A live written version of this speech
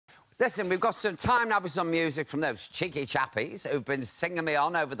Listen, we've got some time now for some music from those cheeky chappies who've been singing me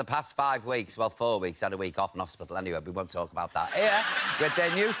on over the past 5 weeks. Well, 4 weeks. I had a week off in hospital anyway. We won't talk about that. Here, with their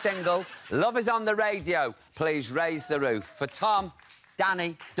new single, Love Is On The Radio, Please Raise the Roof. For Tom,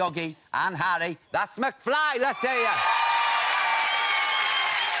 Danny, Dougie and Harry, that's McFly. Let's hear you.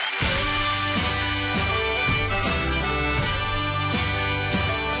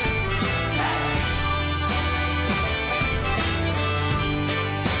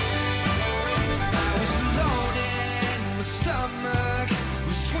 Stomach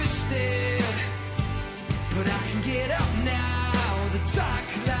was twisted, but I can get up now. The dark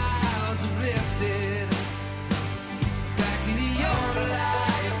clouds have lifted. Back in your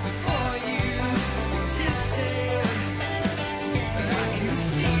life before you existed, and I can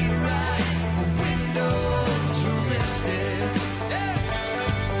see right where windows were listed.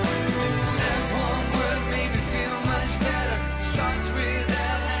 Said one word made me feel much better. Starts with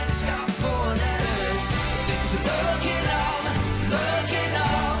L and it's got 4 letters. Things are looking up.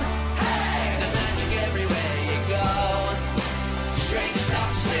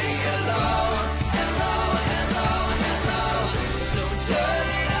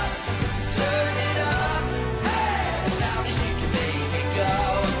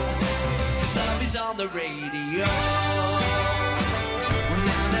 On the radio. Well,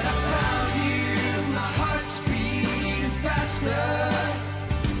 now that I found you, my heart's beating faster.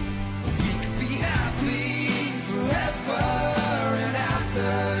 We could be happy forever and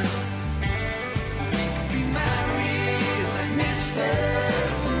after. We could be married like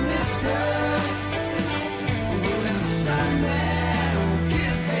Mrs. and Mr. We'll have a son and we'll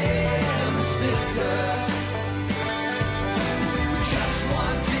give him a sister. Just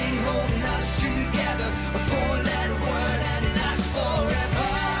one thing holding us together, a 4-letter word and it lasts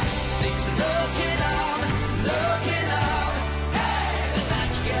forever. Things are looking up, hey, there's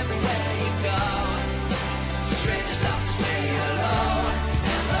magic everywhere you go. Strangers stop to say hello,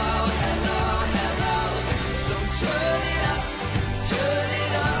 hello, hello, hello. So turn it up,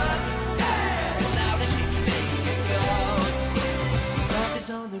 hey, as loud as you can make it go. 'Cause love is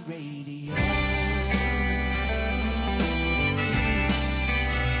on the radio.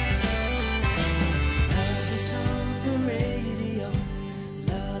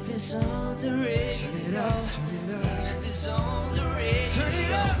 It's on the radio. Turn it up, turn it up. Love is on the radio. Turn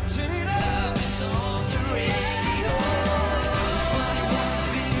it up, turn it up. Love is on the radio. Funny one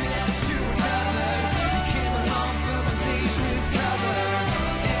thing led to another. You came along from a place with cover,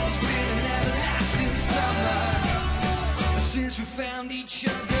 and it's been an everlasting summer since we found each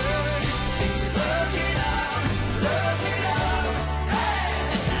other. Things are looking up, hey,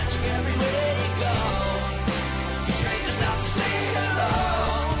 there's magic everywhere you go. Strangers stop to say hello.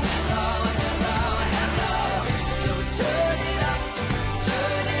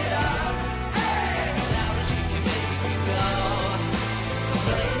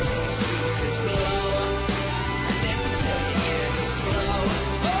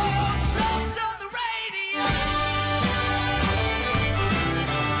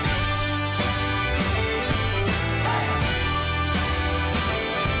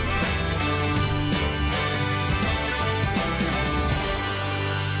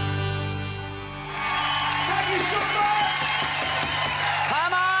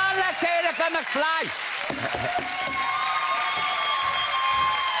 McFly.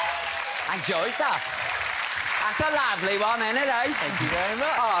 Enjoyed that. That's a lively one, isn't it, eh? Thank you very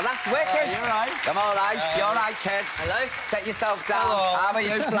much. Oh, that's wicked. You're right. I'm all right. You're all right, kids. Hello. Set yourself down. Hello. How are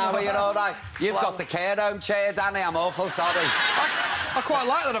you, Flower? You're all right. You've got the care home chair, Danny. I'm awful sorry. I quite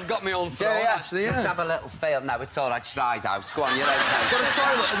like that I've got my own throne, actually, yeah. Let's have a little feel. No, it's all right. Stride house. Go on, you're okay. Got a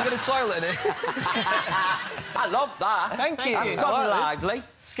toilet. Has it got a toilet in it? I love that. Thank you. That's got lively.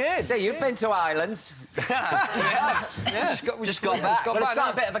 It's good. See, you've been to Islands. Yeah. We just got back. But it's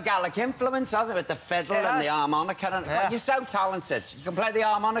got a bit of a Gaelic influence, hasn't it, with the fiddle and the harmonica. And you're so talented. You can play the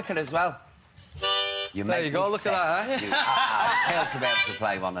harmonica as well. There you go, look at that, eh? I'd kill to be able to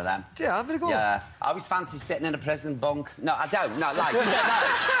play one of them. Yeah, have a go. Yeah. I always fancy sitting in a prison bunk. No, I don't. No, like, no,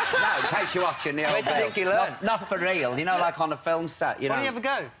 in case you're watching the old Where do you think you learn? Not for real, you know, like on a film set, you know. Why don't you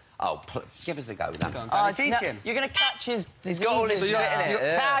have a go? Oh, give us a go, then. Teach him. You're going to catch his diseases. He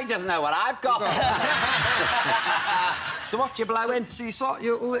doesn't know what I've got. So what you blowing? So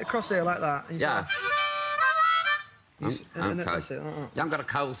you hold it across here like that. And you yeah. Okay. You haven't got a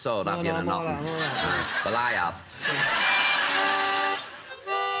cold sword, have you? No, I'm all right. Well, I have.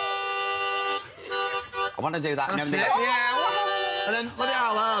 I want to do that. That's it. Yeah. And then let it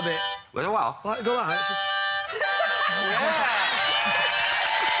out like a bit. With a what? Let it go like. Yeah.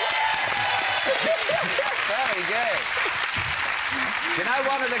 Very good. Do you know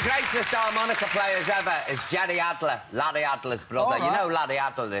one of the greatest harmonica players ever is Jerry Adler, Larry Adler's brother. Right. You know Larry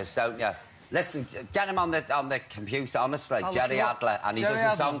Adler is, don't you? Listen, get him on the computer, honestly, Jerry Adler, and he does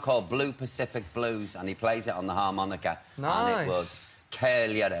a song called Blue Pacific Blues, and he plays it on the harmonica. Nice. And it would curl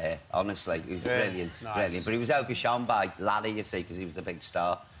your hair, honestly. He was brilliant, brilliant. But he was overshone by Larry, you see, because he was a big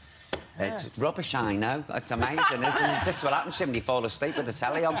star. It's rubbish, I know. It's amazing, isn't it? This is what happens to him when you fall asleep with the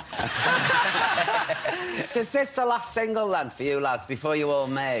telly on. So is this the last single, then, for you lads, before you all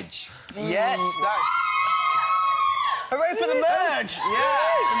merge? Yes, that's... Hooray for the merge!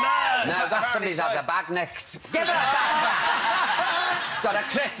 Yeah, the merge! No, that's somebody's had the bag nicked. Give it a bag back! He's got a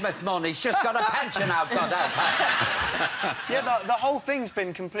Christmas money, he's just got a pension out, God help. Yeah, the whole thing's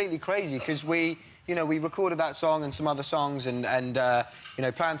been completely crazy, because we recorded that song and some other songs and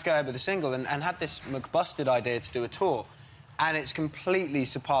planned to go ahead with the single and had this McBusted idea to do a tour. And it's completely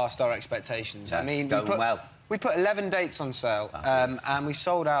surpassed our expectations. Yeah, I mean, we put 11 dates on sale, and we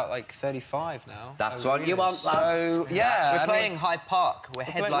sold out, like, 35 now. That's what you want, lads. So, yeah. We're playing Hyde Park. We're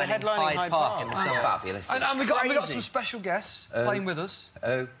headlining Hyde Park in the summer. Fabulous. And we got some special guests playing with us.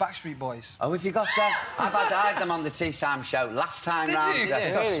 Backstreet Boys. Oh, have you got them? I had them on the Tea Time show last time round. you? They're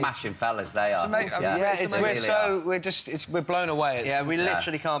such smashing fellas, they are. We're blown away. Yeah, we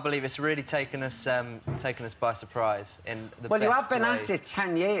literally can't believe it's really taken us by surprise in the Well, best you have been way. at it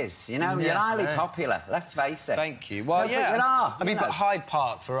 10 years, you know. You're highly popular, let's face it. Thank you. Well, No, yeah. but you are, I mean, you know. but Hyde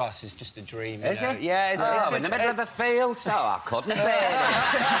Park for us is just a dream. Is it? Yeah, it's in the middle of the field, so I couldn't bear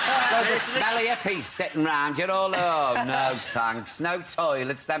it. Loads of smelly hippies sitting round you all. Oh, no, thanks. No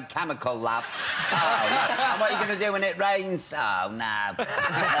toilets, them chemical labs. Oh, no. And what are you going to do when it rains? Oh, no.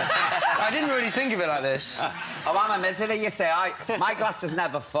 I didn't really think of it like this. Oh, I'm a misery, you say. My glass is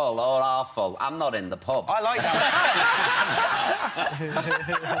never full or half full. I'm not in the pub. I like that.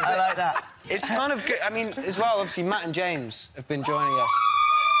 I like that. It's kind of good. I mean, as well, obviously, Matt and James have been joining us.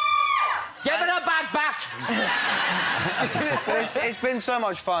 Give it a bag back! But it's been so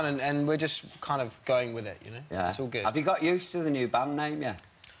much fun, and we're just kind of going with it, you know? Yeah. It's all good. Have you got used to the new band name yet?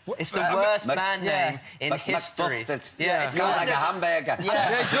 It's the worst band name in But history. McBusted. Yeah, It smells like a hamburger.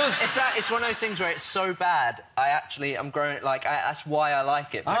 Yeah, it does. It's one of those things where it's so bad, I'm growing... that's why I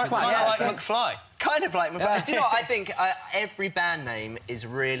like it. I because quite like McFly. Kind of like... Yeah. Do you know what? I think every band name is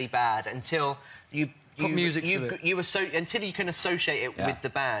really bad until you Put music to it. until you can associate it Yeah. with the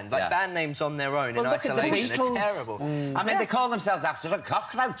band. Like, Yeah. band names on their own in Look at the isolation are Beatles. terrible. I mean, they call themselves after a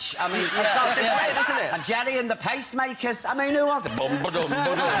cockroach. I mean, I've got to say, isn't it? And Jerry and the Pacemakers. I mean, who wants a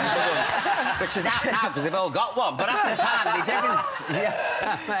bum-ba-dum-ba-dum-ba-dum? Which is out now because they've all got one, but at the time they didn't. Yeah,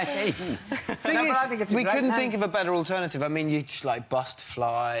 I mean, I think it's a we great couldn't name. think of a better alternative. I mean, you just, like, Bust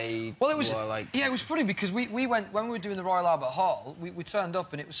Fly... Well, it was... like... Yeah, it was funny because we went... When we were doing the Royal Albert Hall, we turned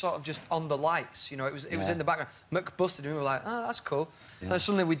up and it was sort of just on the lights, you know, it was in the background. McBusted, and we were like, oh, that's cool. Yeah. And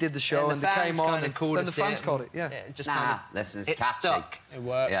suddenly we did the show Yeah, and the they came fans on kinda and called then the us fans in. called it, yeah. It just Nah, kind of... listen, it's It catchy. stuck. It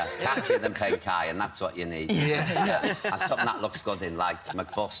worked. Yeah, catchier than pink eye, and that's what you need. Yeah. And something that looks good in lights.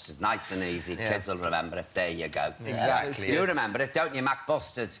 McBusted, nice and easy. Yeah. Kids will remember it. There you go. Exactly. You remember it, don't you,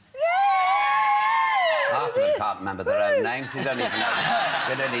 McBusted? Half of them can't remember their own names. They don't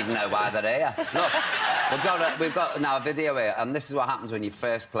even know why they're here. Look, we've got now a video here, and this is what happens when you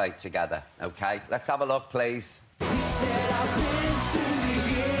first play together, OK? Let's have a look, please. He said I've been to the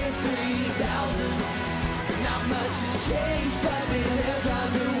year 3000. Not much has changed, but they lived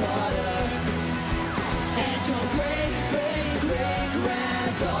underwater. And your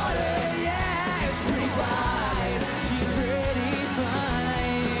great-great-great-granddaughter, yeah, is pretty fine. She's pretty fine.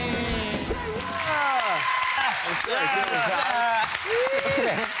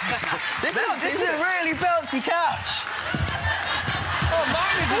 This is a really bouncy couch. Oh,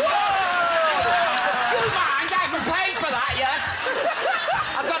 mine is as well! Do you mind? I haven't paid for that yet.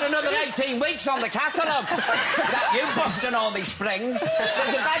 I've got another 18 weeks on the catalogue. That you busting all me springs. There's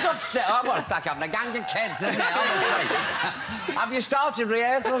a bed upstairs. Oh, well, it's like having a gang of kids, isn't it, honestly? Have you started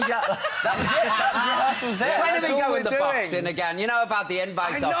rehearsals yet? That was it. Rehearsals there. When are we That's all going we're the doing. boxing again? You know, I've had the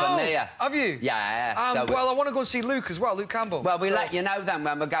invites off from there. Have you? Yeah. Well, I want to go and see Luke as well, Luke Campbell. Well, we'll let you know then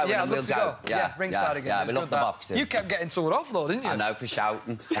when we're going, Yeah, I'd and we'll love to go. Yeah, ringside again. Yeah, It's we love good the that. boxing. You kept getting someone off, though, didn't you? I know, for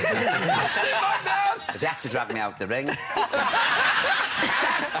shouting. They had to drag me out the ring.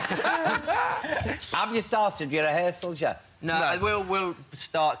 Have you started your rehearsals yet? No, we'll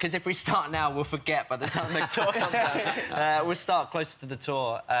start, because if we start now, we'll forget by the time the tour comes out. We'll start closer to the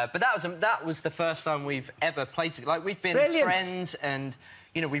tour. But that was the first time we've ever played together. Like, we've been friends and,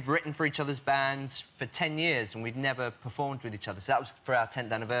 you know, we've written for each other's bands for 10 years and we've never performed with each other. So that was for our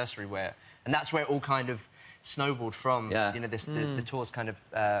 10th anniversary, and that's where it all kind of snowballed from. Yeah. You know, the tours kind of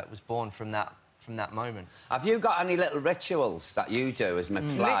was born from that from that moment. Have you got any little rituals that you do as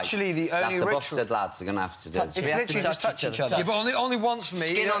McFly? Literally the only that the ritual... busted lads are going to have to do. It's literally just touch each other. Yeah, but only once for me.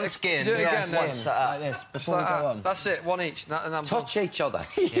 Skin on skin. Do it again, then. Like this, before we go on. That's it, one each. And I'm Touch each other.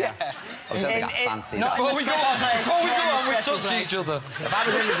 Yeah. I don't think I fancy that. Before we go on, we touch each other. If I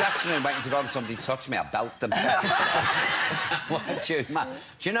was in the dressing room waiting to go on, somebody touch me, I'd belt them. What do you, man?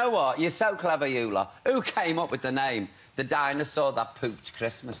 Do you know what? You're so clever, you lot. Who came up with the name? The dinosaur that pooped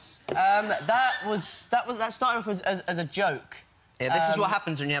Christmas. That started off as a joke. Yeah, this is what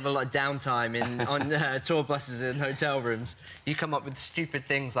happens when you have a lot of downtime on tour buses and hotel rooms. You come up with stupid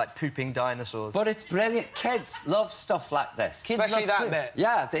things like pooping dinosaurs. But it's brilliant. Kids love stuff like this. Especially that bit.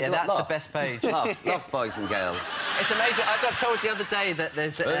 Yeah, that's look. the best page. Look, boys and girls. It's amazing. I got told the other day that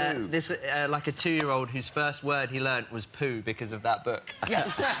there's like a 2-year-old whose first word he learnt was poo because of that book.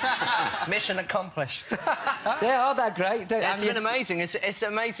 Yes. Mission accomplished. They're great. It's been amazing. It's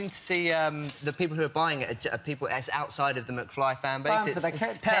amazing to see the people who are buying it are people outside of the McFly fan base. Fun for the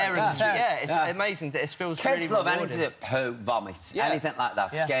kids. Parents. Yeah. It's amazing. It feels kids really love rewarding. anything, poo, vomit, anything like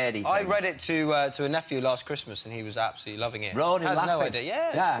that, scary I things. read it to a nephew last Christmas and he was absolutely loving it. Rolling Has no laughing. idea.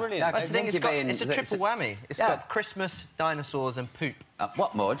 Yeah, it's brilliant. That's the thing. It's a triple whammy. It's got Christmas, dinosaurs, and poop.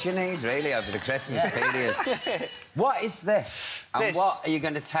 What more do you need, really, over the Christmas period? What is this? And what are you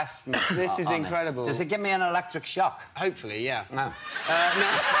going to test me This is on incredible. It? Does it give me an electric shock? Hopefully, yeah. No. No.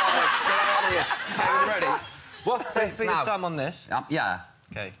 Okay, ready? What's this Put now? your thumb on this. Yeah.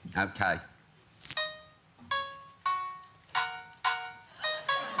 Okay. Okay.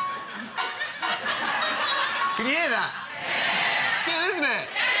 Can you hear that? It's good, isn't it?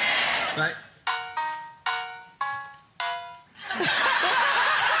 Right.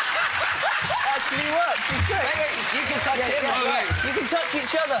 Actually works. It's good. You can touch him. You can touch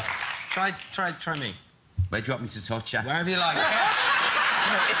each other. Try me. Where do you want me to touch you? Wherever you like.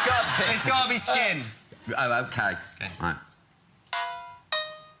 It's got to be skin. Oh, OK. Right.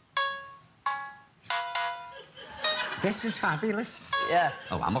 This is fabulous. Yeah.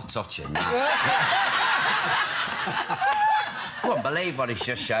 Oh, I'm not touching that. I won't believe what he's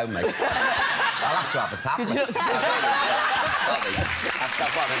just shown me. I'll have to have a tablet. Sorry. I've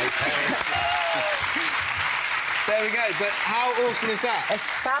got any pills. There we go. But how awesome is that? It's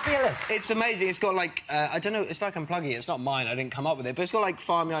fabulous. It's amazing. It's got, like, I don't know, it's like unplugging it. It's not mine. I didn't come up with it. But it's got, like,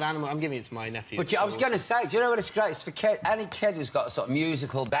 farmyard animal. I'm giving it to my nephew. But I was going to say, do you know what it's great? It's for any kid who's got a sort of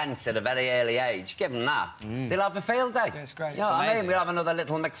musical bent at a very early age. Give them that. They'll have a field day. Yeah, it's great. You know what I mean? We'll have another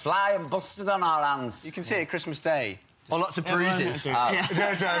little McFly and busted on our hands. You can see it Christmas Day. Or lots of bruises. Don't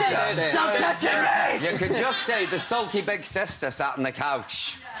touch me! You can just see the sulky big sister sat on the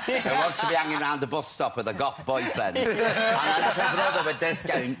couch. Who wants to be hanging around the bus stop with a goth boyfriend. And then the brother with this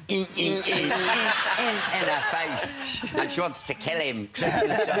going in her face. And she wants to kill him.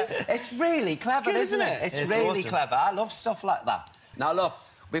 Christmas joke. It's really clever, isn't it? It's really awesome. clever. I love stuff like that. Now, look,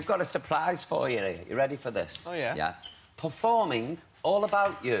 we've got a surprise for you here. You ready for this? Oh, yeah? Yeah. Performing All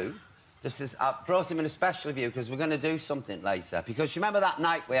About You. I brought him in especially for you because we're going to do something later. Because you remember that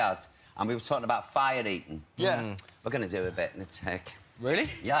night we had and we were talking about fire eating? Yeah. We're going to do a bit in a tick. Really?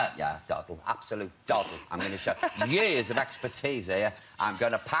 Yeah, doddle. Absolute doddle. I'm going to show years of expertise here. I'm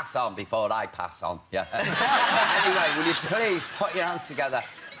going to pass on before I pass on. Yeah. Anyway, will you please put your hands together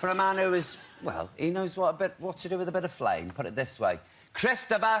for a man who is, well, he knows what to do with a bit of flame. Put it this way.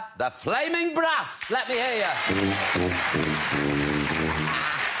 Christopher, the Flaming Brass. Let me hear you.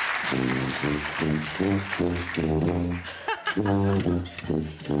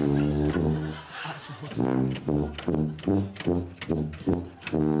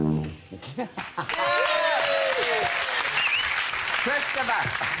 Christopher!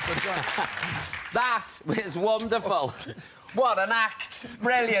 That was wonderful. What an act.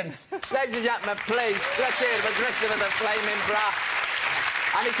 Brilliant. Ladies and gentlemen, please, let's hear it for Christopher the Flaming Brass.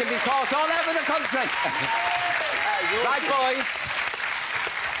 And he can be caught all over the country. Right, boys.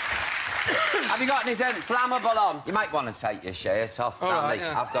 Have you got anything flammable on? You might want to take your shirt off, Andy.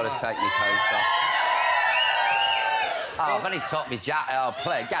 Yeah. I've got to take my coat off. Oh, I've only took me jacket. Oh,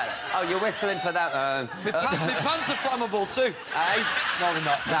 play. Get it. Oh, you're whistling for that. My pants are flammable too. Eh? No, they're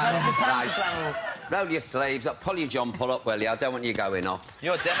not. No, nice. Roll your sleeves up, pull your jumper up, will you? I don't want you going up.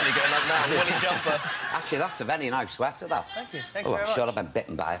 You're definitely going up now. Woolly jumper. Actually, that's a very nice sweater, that. Thank you. Thank you Oh, very I'm much. sure I've been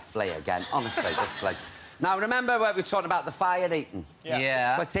bitten by a flea again. Honestly, this place. Now, remember where we were talking about the fire eating?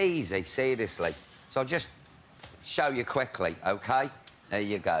 Yeah. Well, it's easy, seriously. So I'll just show you quickly, OK? There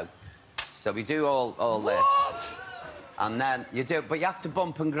you go. So we do all this. And then you do... But you have to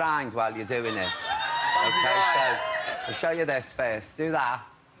bump and grind while you're doing it. OK, so I'll show you this first. Do that.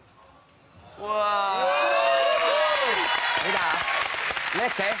 Whoa! Do that.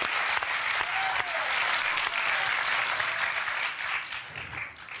 Lick it.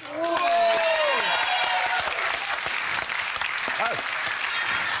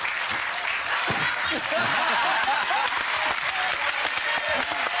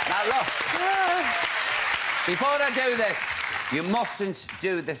 Now, look. Before I do this, you mustn't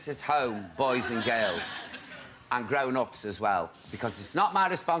do this at home, boys and girls. And grown-ups as well. Because it's not my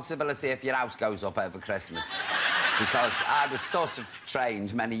responsibility if your house goes up over Christmas. Because I was sort of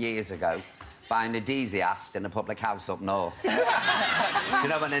trained many years ago by an enthusiast in a public house up north. Do you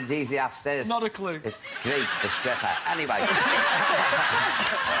know what an enthusiast is? Not a clue. It's Greek for stripper. Anyway.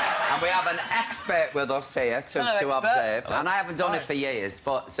 And we have an expert with us here to observe. And I haven't done it for years,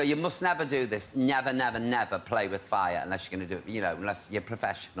 but so you must never do this. Never, never, never play with fire unless you're going to do it, you know, unless you're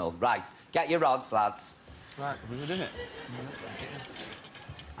professional. Right, get your rods, lads. Right, we're doing it.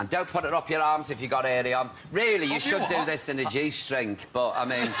 And don't put it up your arms if you got hairy on. Really, you should do this in a G-string, but, I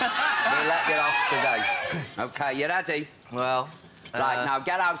mean, we'll let you off today. OK, you ready? Well... Right, now,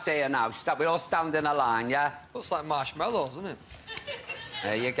 get out here now. Stop. We all stand in a line, yeah? Looks like marshmallows, doesn't it?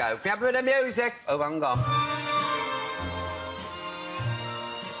 There you go. Can you have a bit of music? Oh, hang on.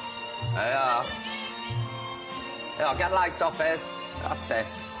 There you are. Yeah, get lights off his. That's it.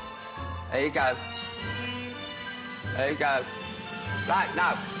 There you go. There you go. Right,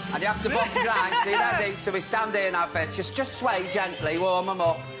 now, and you have to bump and grind, so you ready? So we stand here now, Fitz. Just sway gently, warm them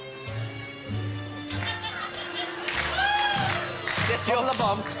up. Just couple of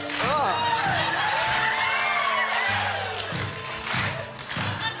bumps. Oh.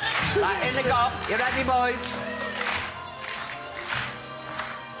 Right, in the gob. You ready, boys?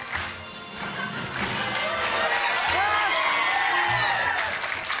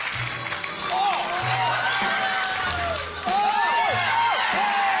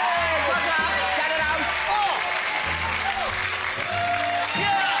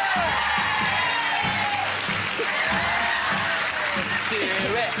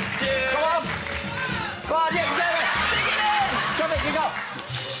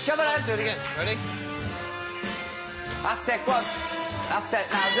 Shove it in. Do it again. Ready? That's it, go on. That's it.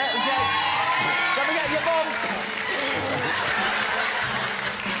 Now, little Jake. Don't forget your bumps.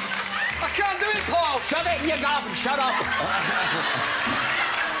 I can't do it, Paul. Shove it in your gob and shut up.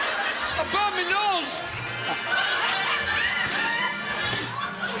 I burned my nose.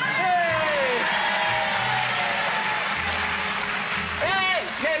 Hey,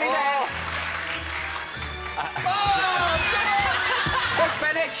 nearly there. Big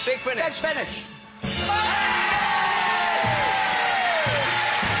finish. Big finish. Big finish.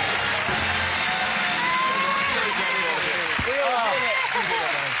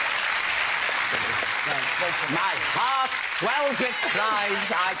 My heart swells with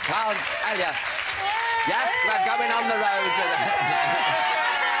cries, I can't tell you. Yes, we're going on the road with it.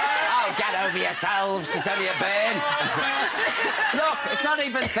 Oh, get over yourselves, there's only a burn. Look, it's not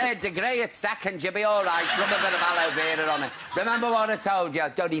even 3rd degree, it's 2nd, you'll be all right. Rub a bit of aloe vera on it. Remember what I told you?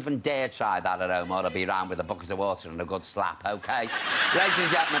 Don't even dare try that at home or I'll be round with a bucket of water and a good slap, OK? Ladies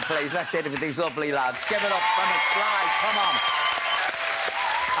and gentlemen, please, let's hear it for these lovely lads. Give it up for McFly, come on.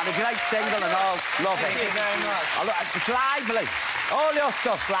 And a great single and all. Love it. Thank you very much. Oh, look, it's lively. All your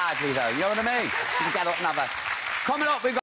stuff's lively, though, you know what I mean? You can get up and have a... Coming up, we've got...